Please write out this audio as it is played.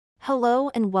Hello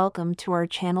and welcome to our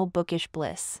channel Bookish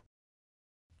Bliss.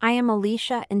 I am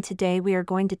Alicia and today we are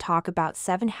going to talk about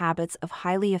 7 Habits of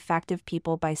Highly Effective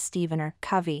People by Stephen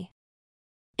Covey.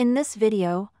 In this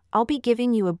video, I'll be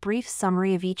giving you a brief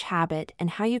summary of each habit and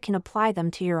how you can apply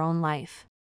them to your own life.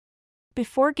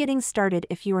 Before getting started,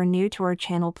 if you are new to our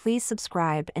channel, please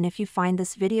subscribe, and if you find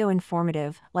this video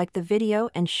informative, like the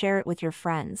video and share it with your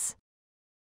friends.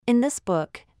 In this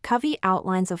book, Covey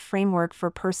outlines a framework for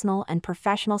personal and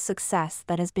professional success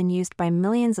that has been used by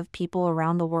millions of people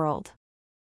around the world.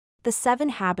 The 7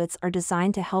 habits are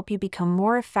designed to help you become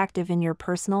more effective in your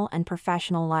personal and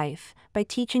professional life by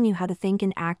teaching you how to think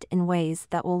and act in ways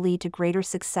that will lead to greater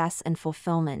success and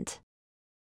fulfillment.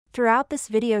 Throughout this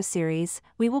video series,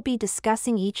 we will be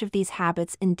discussing each of these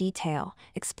habits in detail,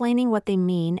 explaining what they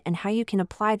mean and how you can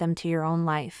apply them to your own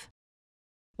life.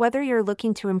 Whether you're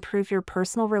looking to improve your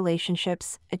personal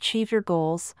relationships, achieve your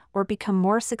goals, or become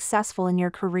more successful in your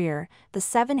career, the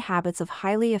 7 habits of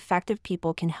highly effective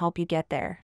people can help you get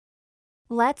there.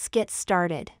 Let's get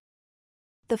started.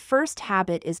 The first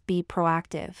habit is be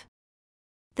proactive.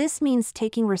 This means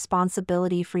taking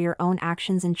responsibility for your own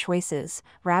actions and choices,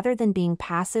 rather than being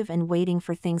passive and waiting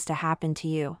for things to happen to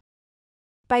you.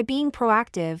 By being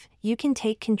proactive, you can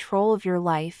take control of your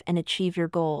life and achieve your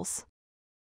goals.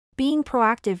 Being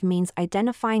proactive means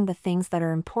identifying the things that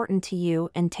are important to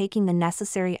you and taking the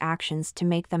necessary actions to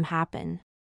make them happen.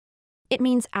 It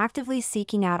means actively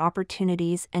seeking out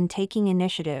opportunities and taking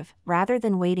initiative, rather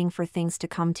than waiting for things to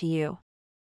come to you.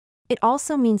 It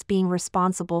also means being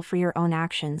responsible for your own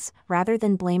actions, rather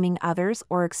than blaming others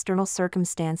or external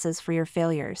circumstances for your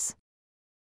failures.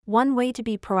 One way to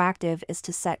be proactive is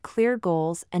to set clear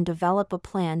goals and develop a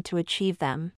plan to achieve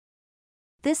them.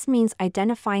 This means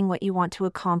identifying what you want to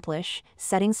accomplish,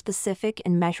 setting specific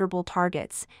and measurable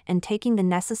targets, and taking the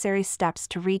necessary steps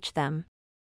to reach them.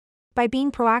 By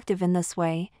being proactive in this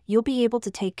way, you'll be able to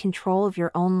take control of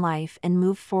your own life and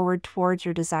move forward towards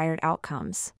your desired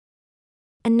outcomes.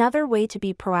 Another way to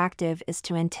be proactive is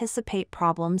to anticipate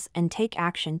problems and take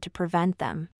action to prevent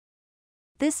them.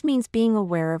 This means being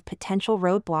aware of potential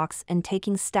roadblocks and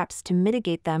taking steps to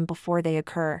mitigate them before they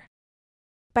occur.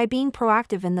 By being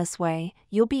proactive in this way,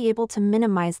 you'll be able to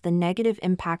minimize the negative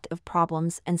impact of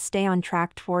problems and stay on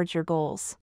track towards your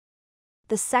goals.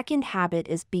 The second habit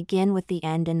is begin with the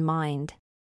end in mind.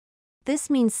 This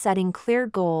means setting clear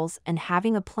goals and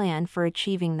having a plan for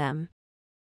achieving them.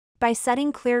 By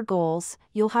setting clear goals,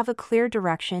 you'll have a clear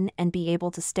direction and be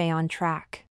able to stay on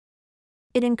track.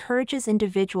 It encourages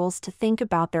individuals to think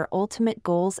about their ultimate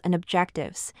goals and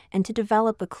objectives, and to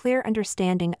develop a clear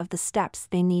understanding of the steps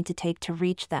they need to take to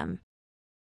reach them.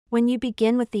 When you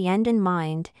begin with the end in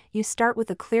mind, you start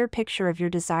with a clear picture of your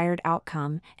desired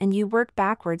outcome, and you work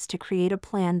backwards to create a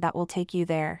plan that will take you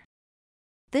there.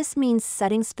 This means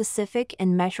setting specific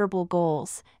and measurable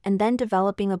goals, and then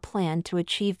developing a plan to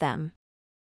achieve them.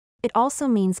 It also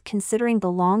means considering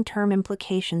the long-term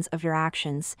implications of your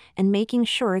actions and making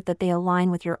sure that they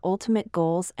align with your ultimate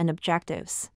goals and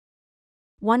objectives.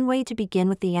 One way to begin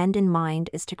with the end in mind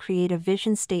is to create a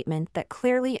vision statement that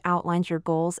clearly outlines your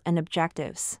goals and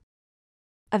objectives.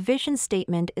 A vision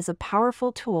statement is a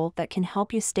powerful tool that can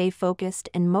help you stay focused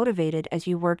and motivated as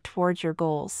you work towards your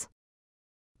goals.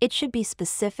 It should be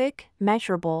specific,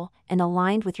 measurable, and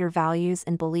aligned with your values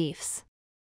and beliefs.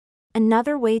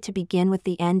 Another way to begin with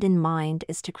the end in mind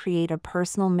is to create a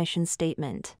personal mission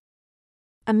statement.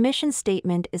 A mission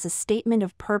statement is a statement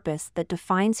of purpose that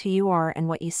defines who you are and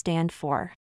what you stand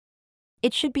for.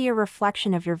 It should be a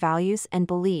reflection of your values and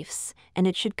beliefs, and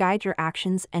it should guide your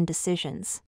actions and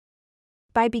decisions.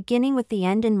 By beginning with the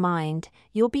end in mind,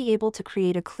 you'll be able to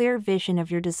create a clear vision of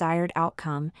your desired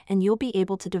outcome, and you'll be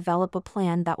able to develop a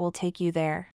plan that will take you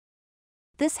there.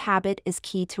 This habit is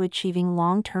key to achieving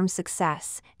long-term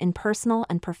success in personal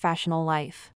and professional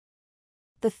life.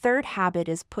 The third habit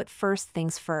is put first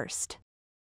things first.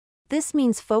 This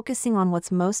means focusing on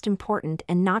what's most important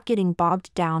and not getting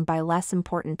bogged down by less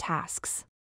important tasks.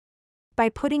 By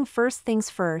putting first things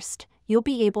first, you'll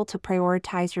be able to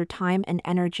prioritize your time and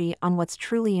energy on what's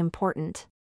truly important.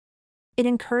 It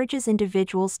encourages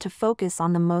individuals to focus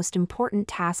on the most important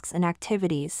tasks and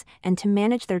activities, and to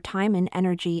manage their time and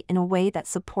energy in a way that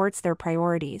supports their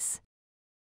priorities.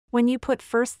 When you put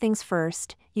first things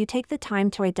first, you take the time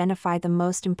to identify the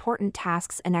most important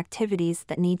tasks and activities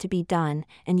that need to be done,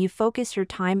 and you focus your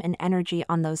time and energy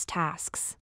on those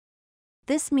tasks.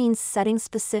 This means setting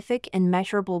specific and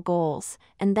measurable goals,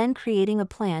 and then creating a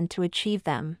plan to achieve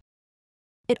them.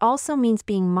 It also means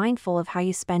being mindful of how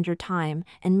you spend your time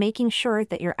and making sure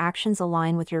that your actions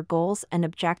align with your goals and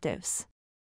objectives.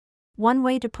 One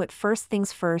way to put first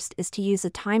things first is to use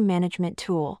a time management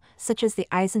tool, such as the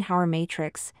Eisenhower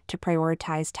matrix, to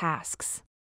prioritize tasks.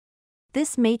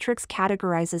 This matrix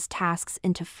categorizes tasks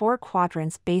into 4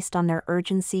 quadrants based on their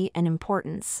urgency and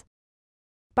importance.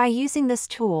 By using this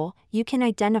tool, you can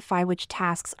identify which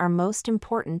tasks are most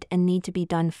important and need to be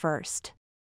done first.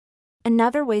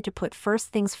 Another way to put first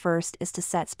things first is to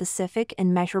set specific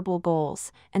and measurable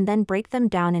goals, and then break them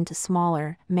down into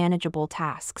smaller, manageable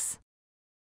tasks.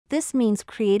 This means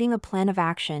creating a plan of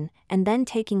action and then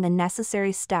taking the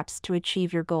necessary steps to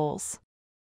achieve your goals.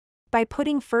 By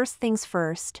putting first things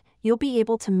first, you'll be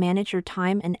able to manage your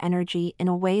time and energy in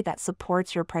a way that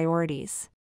supports your priorities.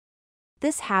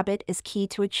 This habit is key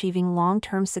to achieving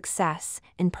long-term success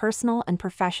in personal and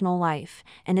professional life,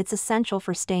 and it's essential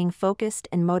for staying focused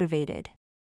and motivated.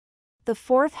 The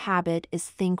 4th habit is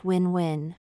think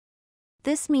win-win.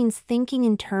 This means thinking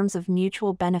in terms of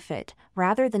mutual benefit,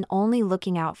 rather than only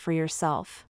looking out for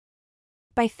yourself.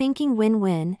 By thinking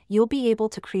win-win, you'll be able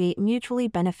to create mutually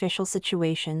beneficial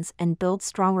situations and build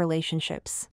strong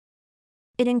relationships.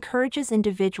 It encourages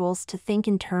individuals to think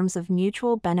in terms of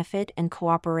mutual benefit and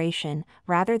cooperation,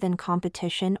 rather than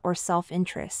competition or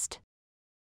self-interest.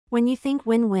 When you think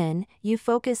win-win, you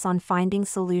focus on finding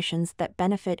solutions that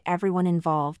benefit everyone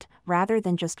involved, rather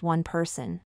than just one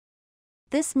person.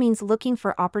 This means looking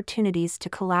for opportunities to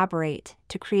collaborate,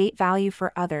 to create value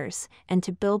for others, and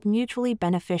to build mutually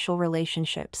beneficial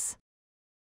relationships.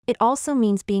 It also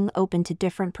means being open to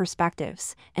different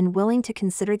perspectives and willing to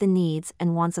consider the needs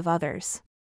and wants of others.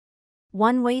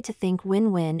 One way to think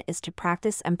win-win is to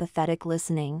practice empathetic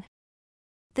listening.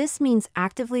 This means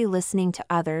actively listening to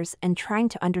others and trying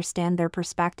to understand their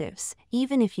perspectives,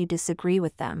 even if you disagree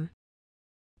with them.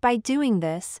 By doing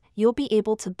this, you'll be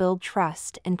able to build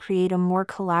trust and create a more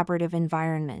collaborative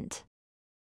environment.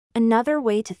 Another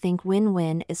way to think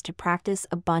win-win is to practice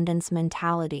abundance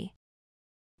mentality.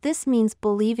 This means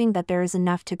believing that there is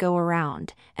enough to go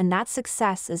around, and that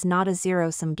success is not a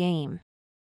zero-sum game.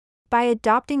 By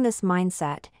adopting this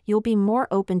mindset, you'll be more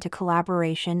open to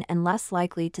collaboration and less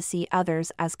likely to see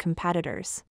others as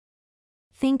competitors.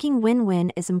 Thinking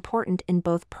win-win is important in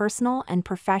both personal and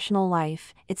professional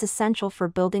life. It's essential for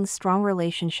building strong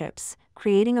relationships,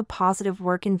 creating a positive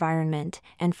work environment,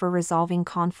 and for resolving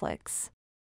conflicts.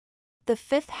 The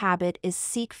 5th habit is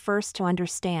seek first to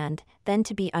understand, then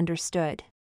to be understood.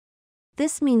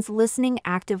 This means listening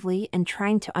actively and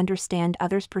trying to understand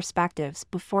others' perspectives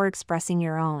before expressing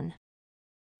your own.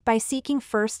 By seeking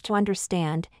first to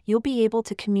understand, you'll be able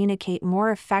to communicate more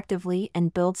effectively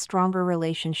and build stronger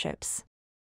relationships.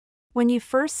 When you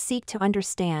first seek to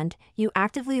understand, you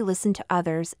actively listen to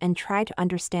others and try to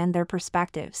understand their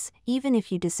perspectives, even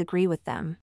if you disagree with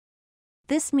them.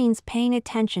 This means paying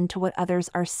attention to what others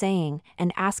are saying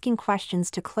and asking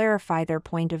questions to clarify their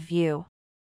point of view.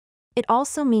 It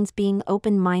also means being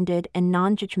open-minded and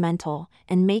non-judgmental,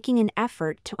 and making an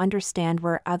effort to understand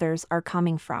where others are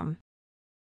coming from.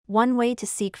 One way to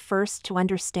seek first to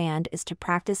understand is to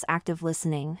practice active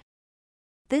listening.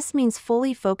 This means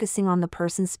fully focusing on the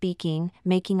person speaking,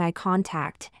 making eye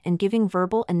contact, and giving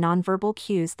verbal and nonverbal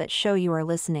cues that show you are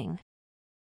listening.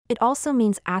 It also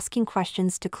means asking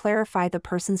questions to clarify the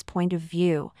person's point of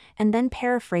view, and then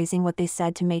paraphrasing what they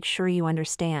said to make sure you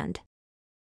understand.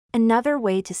 Another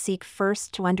way to seek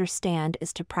first to understand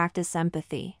is to practice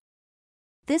empathy.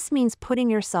 This means putting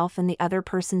yourself in the other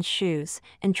person's shoes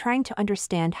and trying to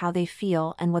understand how they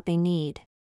feel and what they need.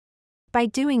 By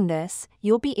doing this,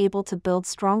 you'll be able to build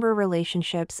stronger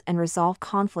relationships and resolve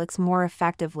conflicts more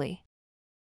effectively.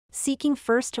 Seeking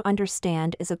first to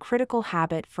understand is a critical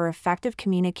habit for effective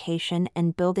communication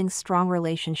and building strong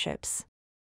relationships.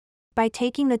 By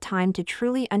taking the time to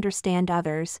truly understand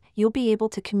others, you'll be able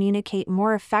to communicate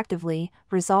more effectively,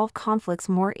 resolve conflicts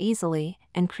more easily,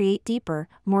 and create deeper,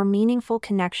 more meaningful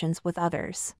connections with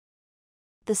others.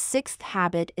 The 6th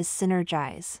habit is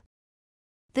synergize.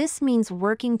 This means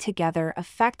working together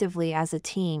effectively as a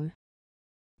team.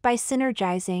 By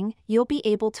synergizing, you'll be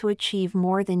able to achieve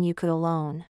more than you could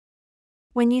alone.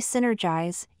 When you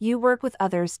synergize, you work with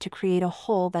others to create a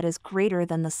whole that is greater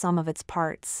than the sum of its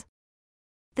parts.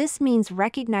 This means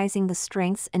recognizing the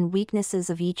strengths and weaknesses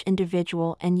of each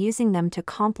individual and using them to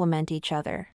complement each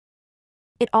other.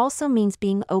 It also means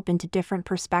being open to different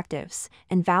perspectives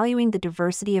and valuing the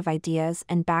diversity of ideas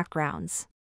and backgrounds.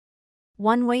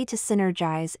 One way to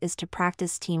synergize is to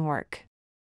practice teamwork.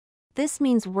 This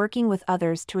means working with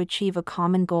others to achieve a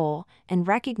common goal and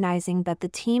recognizing that the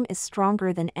team is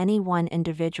stronger than any one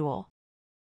individual.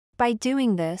 By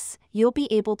doing this, you'll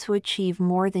be able to achieve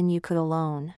more than you could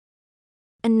alone.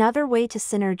 Another way to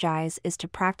synergize is to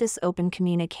practice open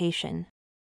communication.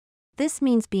 This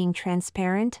means being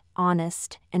transparent,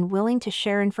 honest, and willing to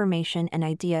share information and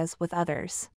ideas with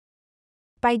others.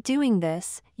 By doing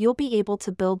this, you'll be able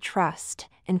to build trust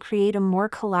and create a more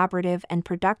collaborative and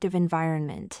productive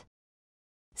environment.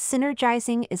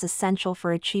 Synergizing is essential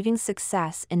for achieving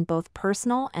success in both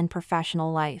personal and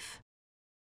professional life.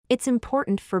 It's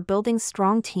important for building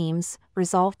strong teams,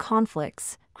 resolve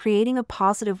conflicts, creating a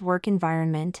positive work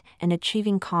environment, and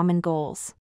achieving common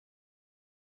goals.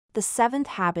 The seventh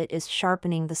habit is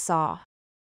sharpening the saw.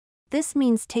 This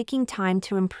means taking time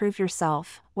to improve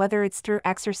yourself, whether it's through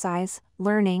exercise,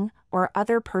 learning, or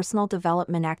other personal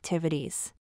development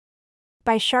activities.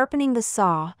 By sharpening the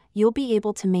saw, you'll be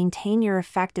able to maintain your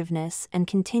effectiveness and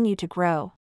continue to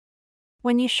grow.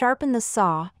 When you sharpen the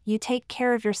saw, you take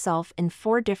care of yourself in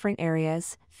 4 different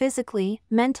areas: physically,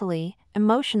 mentally,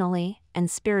 emotionally, and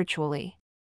spiritually.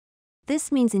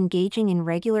 This means engaging in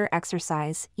regular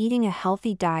exercise, eating a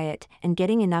healthy diet, and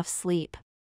getting enough sleep.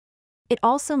 It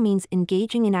also means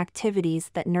engaging in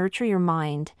activities that nurture your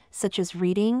mind, such as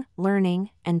reading, learning,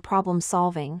 and problem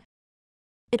solving.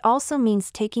 It also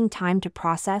means taking time to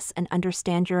process and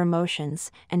understand your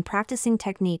emotions, and practicing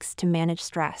techniques to manage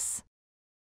stress.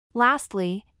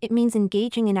 Lastly, it means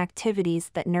engaging in activities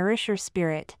that nourish your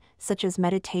spirit, such as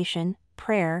meditation,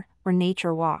 prayer, or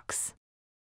nature walks.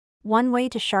 One way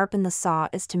to sharpen the saw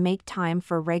is to make time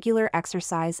for regular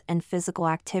exercise and physical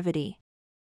activity.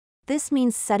 This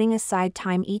means setting aside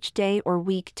time each day or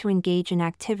week to engage in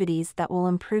activities that will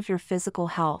improve your physical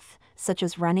health, such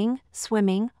as running,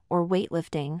 swimming, or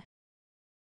weightlifting.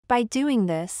 By doing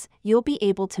this, you'll be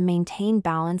able to maintain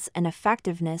balance and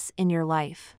effectiveness in your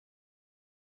life.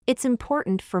 It's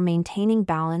important for maintaining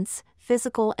balance,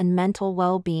 physical and mental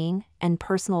well-being, and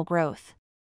personal growth.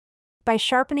 By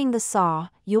sharpening the saw,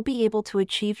 you'll be able to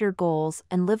achieve your goals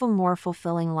and live a more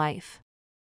fulfilling life.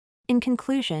 In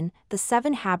conclusion, the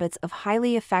 7 habits of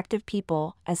highly effective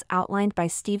people, as outlined by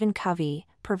Stephen Covey,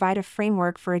 provide a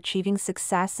framework for achieving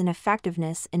success and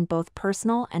effectiveness in both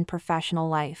personal and professional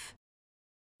life.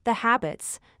 The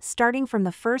habits, starting from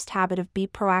the first habit of be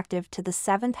proactive to the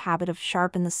 7th habit of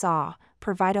sharpen the saw,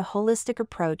 provide a holistic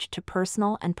approach to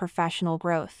personal and professional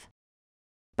growth.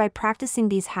 By practicing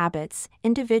these habits,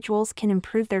 individuals can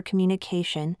improve their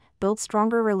communication, build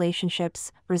stronger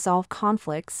relationships, resolve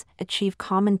conflicts, achieve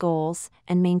common goals,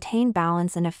 and maintain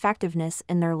balance and effectiveness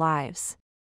in their lives.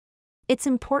 It's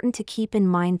important to keep in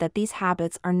mind that these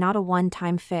habits are not a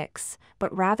one-time fix,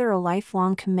 but rather a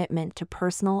lifelong commitment to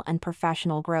personal and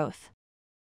professional growth.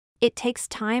 It takes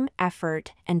time,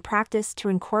 effort, and practice to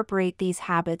incorporate these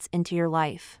habits into your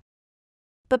life.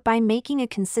 But by making a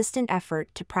consistent effort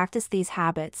to practice these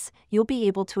habits, you'll be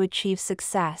able to achieve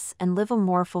success and live a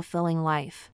more fulfilling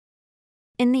life.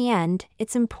 In the end,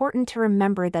 it's important to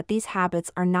remember that these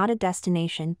habits are not a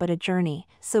destination but a journey,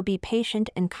 so be patient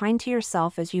and kind to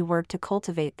yourself as you work to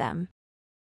cultivate them.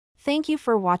 Thank you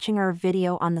for watching our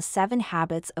video on the 7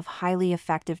 habits of highly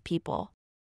effective people.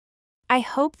 I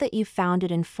hope that you found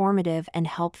it informative and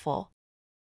helpful.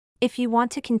 If you want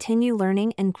to continue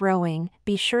learning and growing,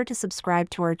 be sure to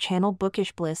subscribe to our channel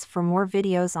Bookish Bliss for more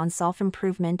videos on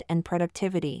self-improvement and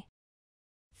productivity.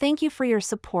 Thank you for your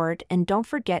support, and don't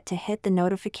forget to hit the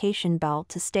notification bell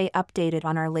to stay updated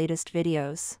on our latest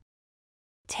videos.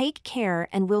 Take care,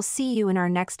 and we'll see you in our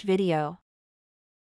next video.